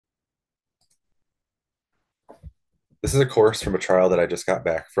This is a course from a trial that I just got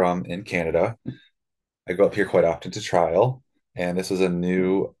back from in Canada. I go up here quite often to trial, and this was a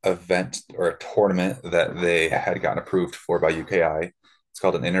new event or a tournament that they had gotten approved for by UKI. It's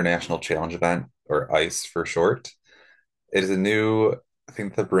called an International Challenge Event, or ICE for short. It is a new thing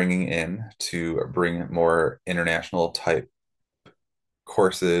that they're bringing in to bring more international type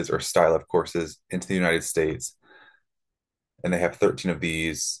courses or style of courses into the United States. And they have 13 of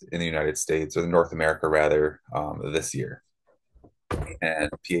these in the United States, or North America rather, this year. And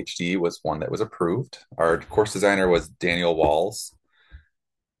PhD was one that was approved. Our course designer was Daniel Walz.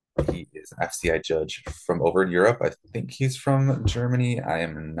 He is an FCI judge from over in Europe. I think he's from Germany. I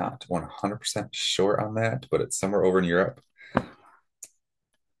am not 100% sure on that, but it's somewhere over in Europe.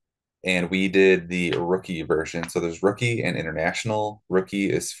 And we did the rookie version. So there's rookie and international. Rookie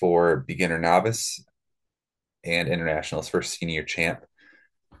is for beginner novice, and international is for senior champ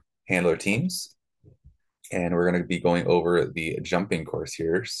handler teams. And we're going to be going over the jumping course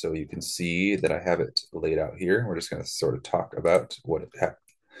here. So you can see that I have it laid out here. We're just going to sort of talk about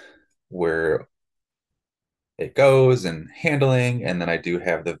where it goes and handling. And then I do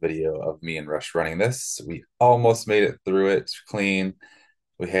have the video of me and Rush running this. We almost made it through it clean.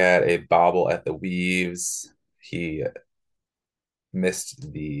 We had a bobble at the weaves. He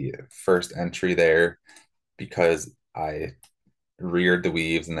missed the first entry there because I reared the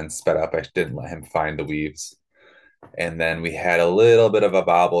weaves and then sped up. I didn't let him find the weaves. And then we had a little bit of a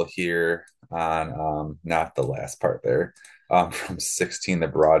bobble here on not the last part there, from 16, the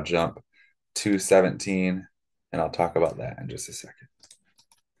broad jump, to 17. And I'll talk about that in just a second.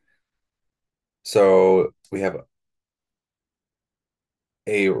 So we have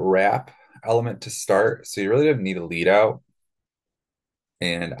a wrap element to start. So you really didn't need a lead out.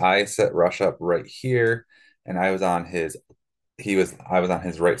 And I set Rush up right here, and I was on his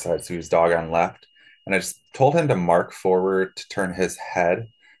right side, so he was dog on left. And I just told him to mark forward to turn his head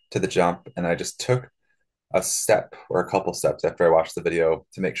to the jump. And I just took a step or a couple steps after I watched the video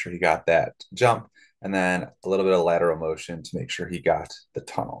to make sure he got that jump, and then a little bit of lateral motion to make sure he got the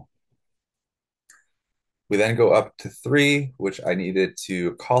tunnel. We then go up to 3, which I needed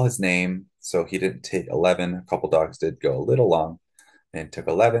to call his name. So he didn't take 11. A couple dogs did go a little long and took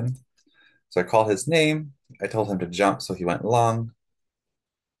 11. So I called his name. I told him to jump, so he went long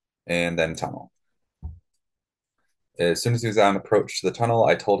and then tunnel. As soon as he was on approach to the tunnel,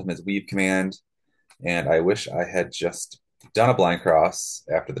 I told him his weave command, and I wish I had just done a blind cross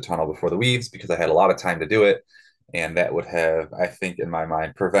after the tunnel before the weaves because I had a lot of time to do it. And that would have, I think, in my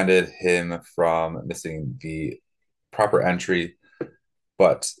mind, prevented him from missing the proper entry.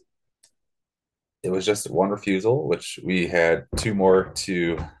 But it was just one refusal, which we had two more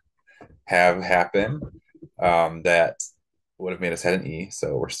to have happen, that would have made us head an E.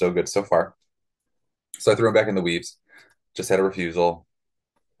 So we're still good so far. So I threw him back in the weaves, just had a refusal.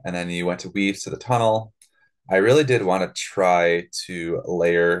 And then you went to weaves to the tunnel. I really did want to try to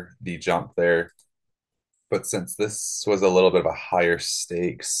layer the jump there, but since this was a little bit of a higher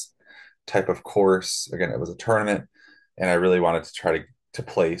stakes type of course, again, it was a tournament, and I really wanted to try to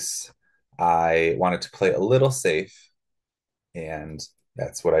place. I wanted to play a little safe, and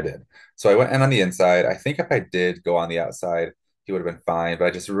that's what I did. So I went in on the inside. I think if I did go on the outside, he would have been fine, but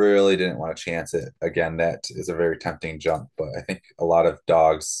I just really didn't want to chance it. Again, that is a very tempting jump, but I think a lot of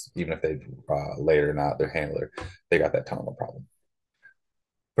dogs, even if they lay it or not, their handler, they got that tunnel no problem.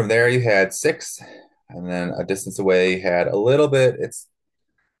 From there, you had 6, and then a distance away, you had a little bit. It's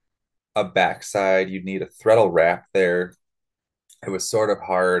a backside. You'd need a threadle wrap there. It was sort of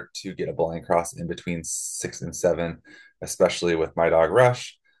hard to get a blind cross in between 6 and 7, especially with my dog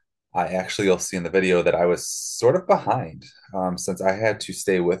Rush. I actually, you'll see in the video that I was sort of behind, since I had to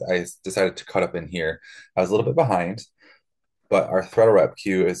stay with. I decided to cut up in here. I was a little bit behind, but our throttle rep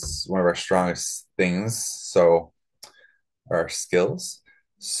cue is one of our strongest things. So our skills.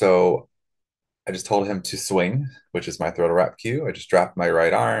 So I just told him to swing, which is my throttle rep cue. I just dropped my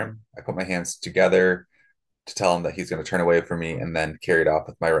right arm. I put my hands together to tell him that he's going to turn away from me, and then carried off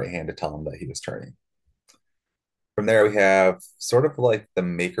with my right hand to tell him that he was turning. From there, we have sort of like the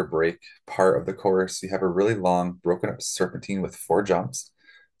make or break part of the course. You have a really long, broken up serpentine with 4 jumps.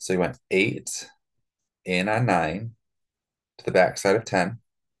 So you went 8 in on 9 to the backside of 10,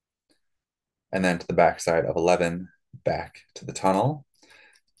 and then to the backside of 11 back to the tunnel.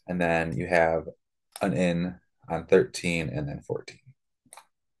 And then you have an in on 13 and then 14.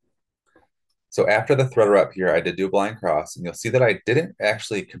 So after the threader up here, I did do a blind cross, and you'll see that I didn't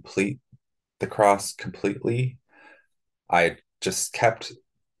actually complete the cross completely. I just kept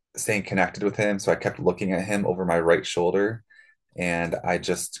staying connected with him. So I kept looking at him over my right shoulder. and I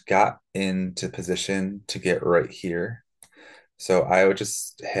just got into position to get right here. So I would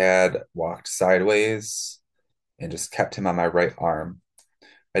just had walked sideways and just kept him on my right arm.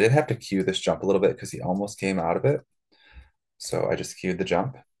 I did have to cue this jump a little bit because he almost came out of it. So I just cued the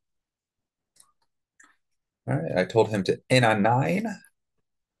jump. All right. I told him to in on 9.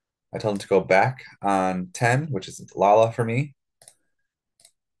 I told him to go back on 10, which is Lala for me.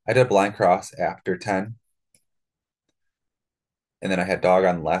 I did a blind cross after 10. And then I had dog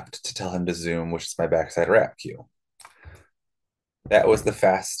on left to tell him to zoom, which is my backside wrap cue. That was the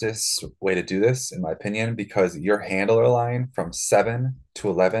fastest way to do this, in my opinion, because your handler line from 7 to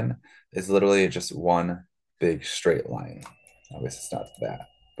 11 is literally just one big straight line. Obviously, it's not that,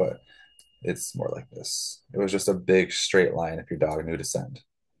 but it's more like this. It was just a big straight line if your dog knew to send.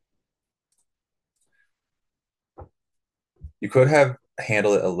 You could have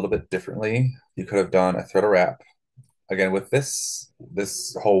handled it a little bit differently. You could have done a throttle wrap. Again, with this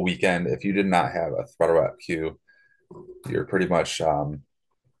whole weekend, if you did not have a throttle wrap cue, you're pretty much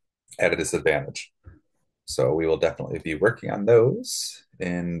at a disadvantage. So we will definitely be working on those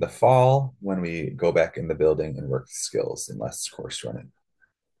in the fall when we go back in the building and work the skills in less course running.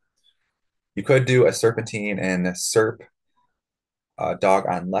 You could do a serpentine and a serp dog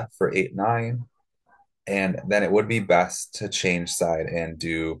on left for 8-9, and then it would be best to change side and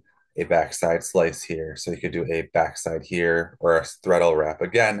do a backside slice here. So you could do a backside here or a throttle wrap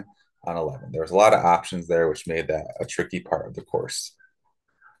again on 11. There was a lot of options there, which made that a tricky part of the course.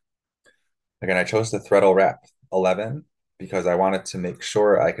 Again, I chose the throttle wrap 11 because I wanted to make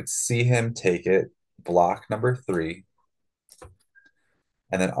sure I could see him take it, block number 3.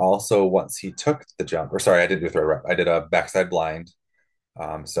 And then also once he took the jump, or sorry, I didn't do a throttle wrap. I did a backside blind.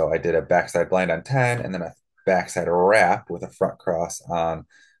 So I did a backside blind on 10 and then a backside wrap with a front cross on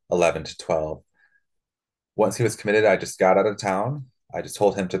 11 to 12. Once he was committed, I just got out of town. I just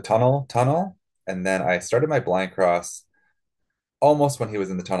told him to tunnel, tunnel. And then I started my blind cross almost when he was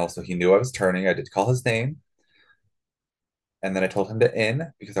in the tunnel. So he knew I was turning. I did call his name. And then I told him to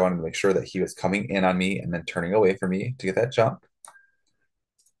in because I wanted to make sure that he was coming in on me and then turning away from me to get that jump.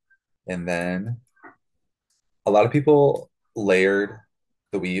 And then a lot of people layered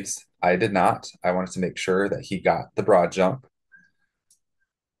the weaves. I did not. I wanted to make sure that he got the broad jump.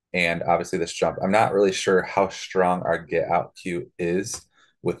 And obviously, this jump, I'm not really sure how strong our get out cue is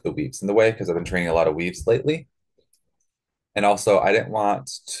with the weaves in the way because I've been training a lot of weaves lately. And also, I didn't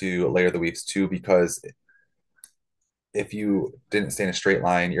want to layer the weaves too because if you didn't stay in a straight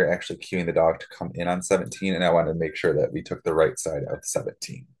line, you're actually cueing the dog to come in on 17. And I wanted to make sure that we took the right side of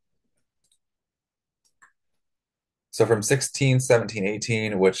 17. So from 16, 17,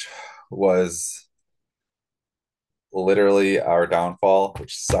 18, which was literally our downfall,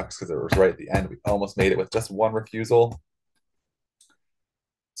 which sucks because it was right at the end. We almost made it with just one refusal.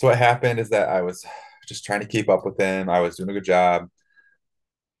 So what happened is that I was just trying to keep up with him. I was doing a good job.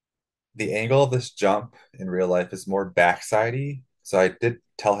 The angle of this jump in real life is more backsidey. So I did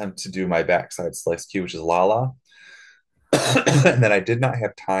tell him to do my backside slice cue, which is Lala. And then I did not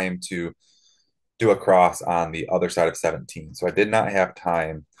have time to do a cross on the other side of 17. So I did not have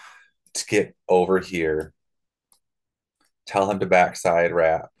time to get over here, tell him to backside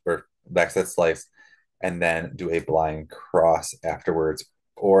wrap or backside slice, and then do a blind cross afterwards.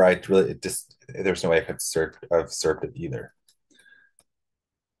 Or I really it just there's no way I could have served it either.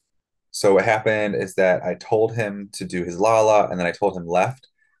 So what happened is that I told him to do his Lala, and then I told him left.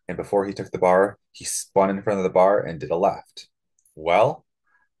 And before he took the bar, he spun in front of the bar and did a left. Well,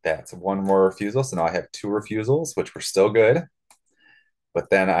 that's one more refusal. So now I have 2 refusals, which were still good.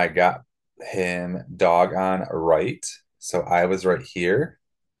 But then I got him dog on right. So I was right here,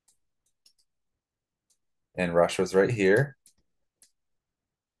 and Rush was right here.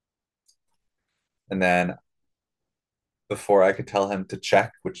 And then before I could tell him to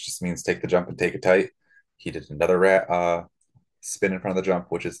check, which just means take the jump and take it tight, he did another spin in front of the jump,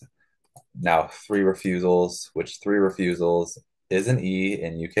 which is now 3 refusals, which 3 refusals is an E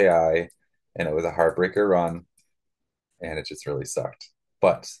in UKI, and it was a heartbreaker run, and it just really sucked.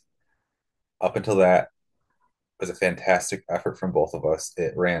 But up until that, it was a fantastic effort from both of us.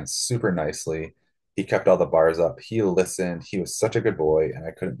 It ran super nicely. He kept all the bars up. He listened. He was such a good boy, and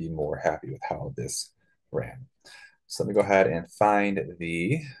I couldn't be more happy with how this ran. So let me go ahead and find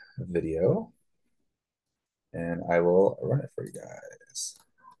the video, and I will run it for you guys.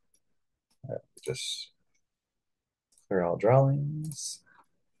 Just clear all drawings.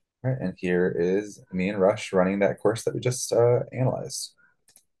 All right, and here is me and Rush running that course that we just analyzed.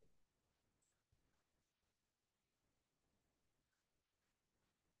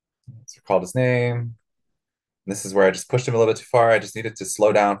 So called his name, This is where I just pushed him a little bit too far. I just needed to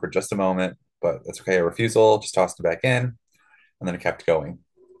slow down for just a moment, but that's okay. A refusal, just tossed it back in, and then it kept going.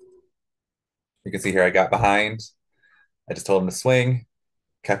 You can see here I got behind. I just told him to swing,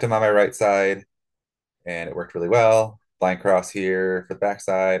 kept him on my right side, and it worked really well. Blind cross here for the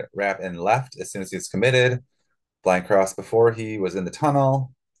backside, wrap in left as soon as he's committed. Blind cross before he was in the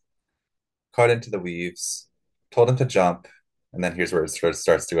tunnel, caught into the weaves, told him to jump, and then here's where it sort of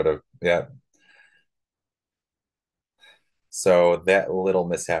starts to go to, yeah. So that little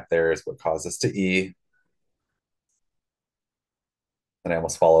mishap there is what caused us to E, and I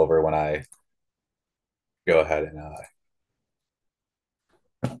almost fall over when I go ahead and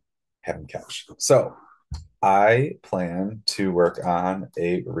have him catch. So I plan to work on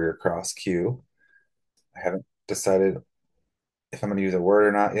a rear cross cue. I haven't decided if I'm going to use a word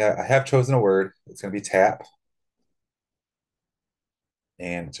or not yet. I have chosen a word. It's going to be tap,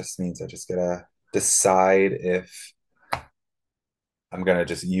 and it just means I just gotta decide if I'm gonna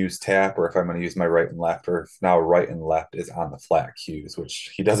just use tap or if I'm gonna use my right and left, or if now right and left is on the flat cues,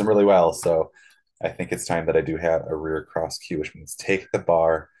 which he does them really well. So I think it's time that I do have a rear cross cue, which means take the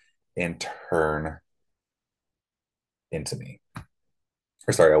bar and turn into me.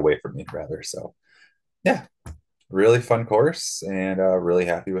 Or sorry, away from me rather. So yeah, really fun course and really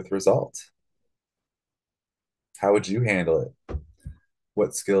happy with the result. How would you handle it?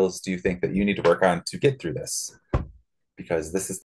 What skills do you think that you need to work on to get through this? Because this is